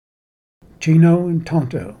Chino and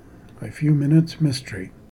Tonto, A Few Minutes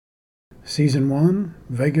Mystery. Season 1,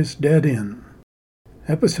 Vegas Dead End.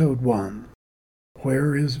 Episode 1,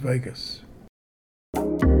 Where is Vegas?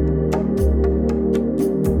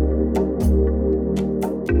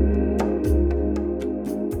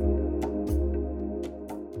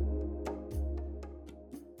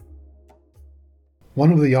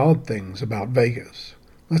 One of the odd things about Vegas,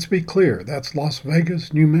 let's be clear, that's Las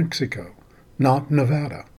Vegas, New Mexico, not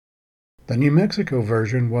Nevada. The New Mexico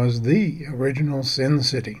version was the original Sin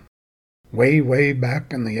City, way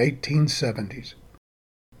back in the 1870s.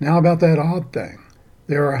 Now about that odd thing,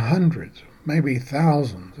 there are hundreds, maybe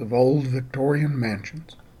thousands of old Victorian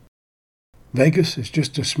mansions. Vegas is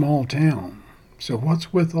just a small town, so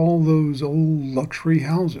what's with all those old luxury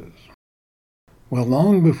houses? Well,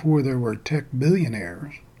 long before there were tech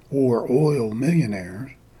billionaires or oil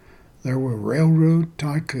millionaires, there were railroad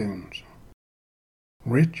tycoons,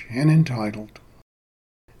 rich and entitled.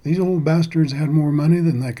 These old bastards had more money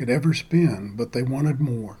than they could ever spend, but they wanted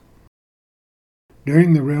more.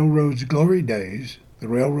 During the railroad's glory days, the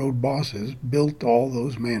railroad bosses built all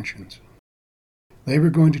those mansions. They were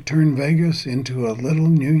going to turn Vegas into a little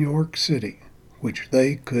New York City, which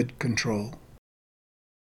they could control.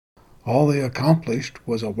 All they accomplished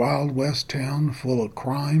was a Wild West town full of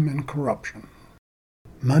crime and corruption.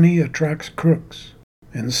 Money attracts crooks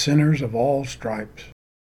and sinners of all stripes.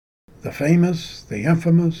 The famous, the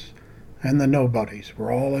infamous, and the nobodies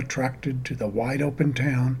were all attracted to the wide-open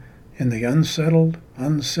town in the unsettled,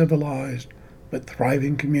 uncivilized, but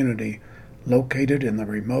thriving community located in the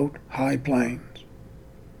remote high plains.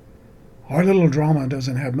 Our little drama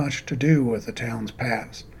doesn't have much to do with the town's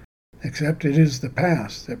past, except it is the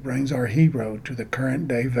past that brings our hero to the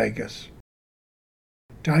current-day Vegas.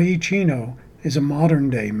 Tyee Chino is a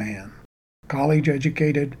modern-day man,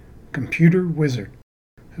 college-educated computer wizard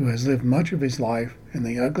who has lived much of his life in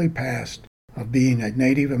the ugly past of being a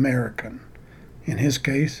Native American, in his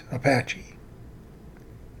case, Apache.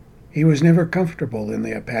 He was never comfortable in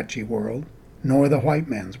the Apache world, nor the white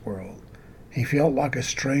man's world. He felt like a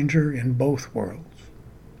stranger in both worlds.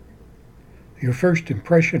 Your first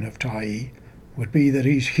impression of Tyee would be that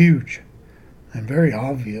he's huge, and very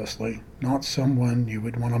obviously not someone you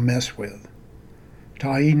would want to mess with.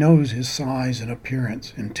 Tyee knows his size and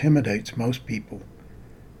appearance intimidates most people.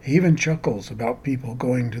 He even chuckles about people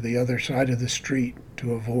going to the other side of the street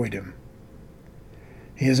to avoid him.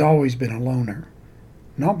 He has always been a loner,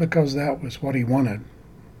 not because that was what he wanted,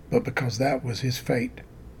 but because that was his fate.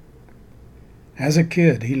 As a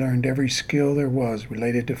kid, he learned every skill there was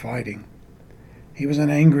related to fighting. He was an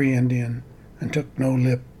angry Indian and took no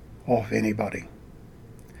lip off anybody.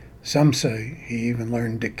 Some say he even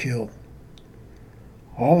learned to kill.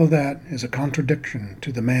 All of that is a contradiction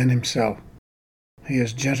to the man himself. He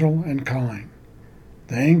is gentle and kind.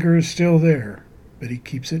 The anger is still there, but he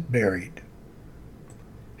keeps it buried.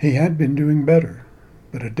 He had been doing better,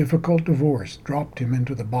 but a difficult divorce dropped him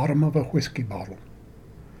into the bottom of a whiskey bottle.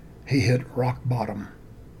 He hit rock bottom.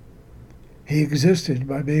 He existed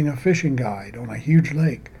by being a fishing guide on a huge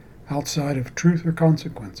lake outside of Truth or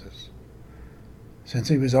Consequences. Since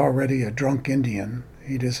he was already a drunk Indian,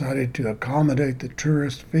 he decided to accommodate the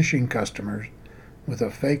tourist fishing customers with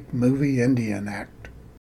a fake movie Indian act.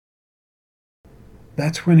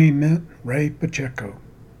 That's when he met Ray Pacheco.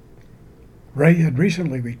 Ray had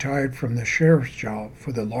recently retired from the sheriff's job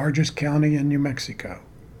for the largest county in New Mexico.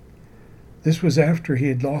 This was after he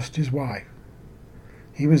had lost his wife.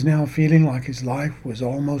 He was now feeling like his life was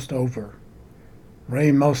almost over.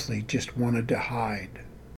 Ray mostly just wanted to hide.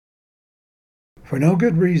 For no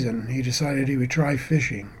good reason, he decided he would try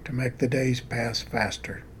fishing to make the days pass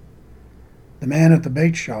faster. The man at the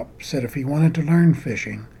bait shop said if he wanted to learn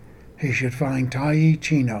fishing, he should find Tyee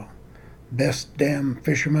Chino, best damn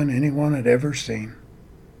fisherman anyone had ever seen.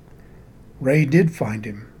 Ray did find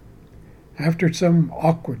him. After some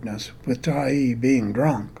awkwardness with Tyee being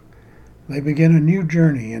drunk, they began a new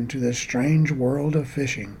journey into this strange world of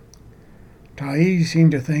fishing. Tyee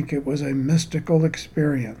seemed to think it was a mystical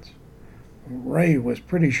experience. Ray was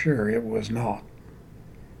pretty sure it was not.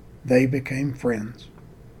 They became friends.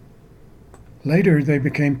 Later, they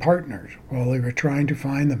became partners while they were trying to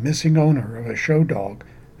find the missing owner of a show dog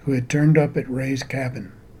who had turned up at Ray's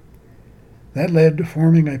cabin. That led to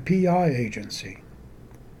forming a PI agency.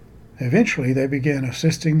 Eventually, they began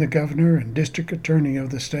assisting the governor and district attorney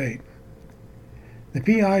of the state. The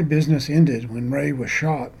PI business ended when Ray was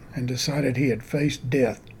shot and decided he had faced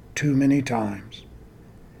death too many times.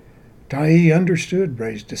 Tyee understood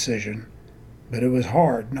Ray's decision, but it was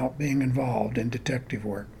hard not being involved in detective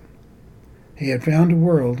work. He had found a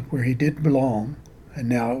world where he did belong, and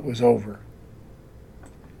now it was over.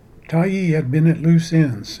 Tyee had been at loose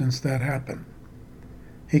ends since that happened.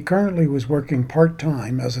 He currently was working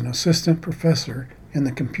part-time as an assistant professor in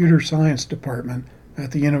the computer science department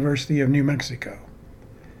at the University of New Mexico.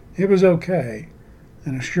 It was okay,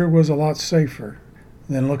 and it sure was a lot safer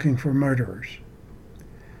than looking for murderers.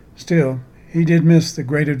 Still, he did miss the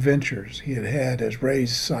great adventures he had had as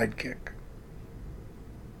Ray's sidekick.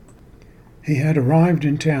 He had arrived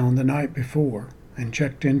in town the night before and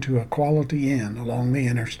checked into a quality inn along the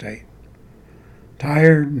interstate.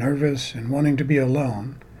 Tired, nervous, and wanting to be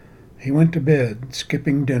alone, he went to bed,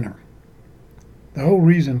 skipping dinner. The whole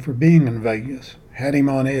reason for being in Vegas had him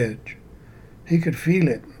on edge. He could feel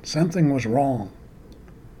it. Something was wrong.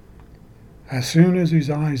 As soon as his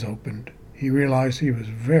eyes opened, he realized he was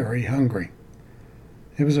very hungry.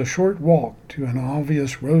 It was a short walk to an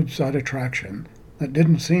obvious roadside attraction that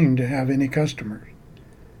didn't seem to have any customers.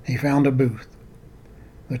 He found a booth.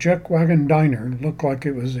 The Chuck Wagon Diner looked like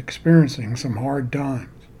it was experiencing some hard times.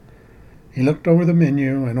 He looked over the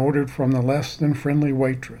menu and ordered from the less-than-friendly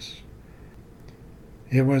waitress.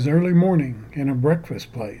 It was early morning in a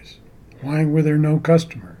breakfast place. Why were there no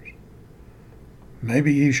customers?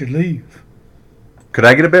 Maybe he should leave. Could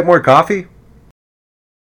I get a bit more coffee?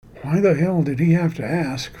 Why the hell did he have to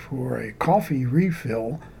ask for a coffee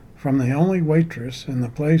refill from the only waitress in the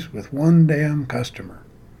place with one damn customer?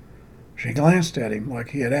 She glanced at him like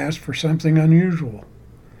he had asked for something unusual.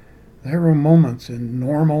 There were moments in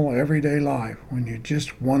normal, everyday life when you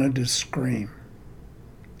just wanted to scream.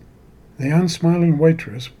 The unsmiling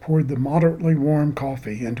waitress poured the moderately warm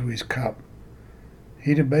coffee into his cup.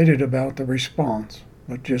 He debated about the response,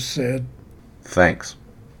 but just said, "Thanks."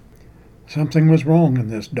 Something was wrong in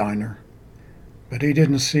this diner, but he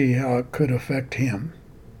didn't see how it could affect him.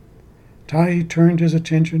 Tyee turned his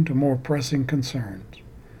attention to more pressing concerns.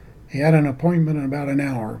 He had an appointment in about an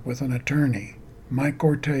hour with an attorney, Mike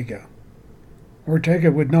Ortega. Ortega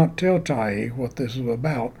would not tell Tyee what this was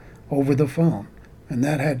about over the phone, and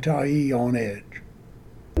that had Tyee on edge.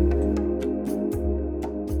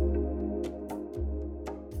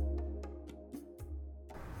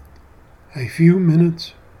 A Few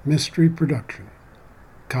Minutes Mystery Production.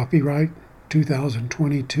 Copyright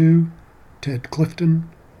 2022, Ted Clifton,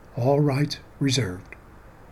 all rights reserved.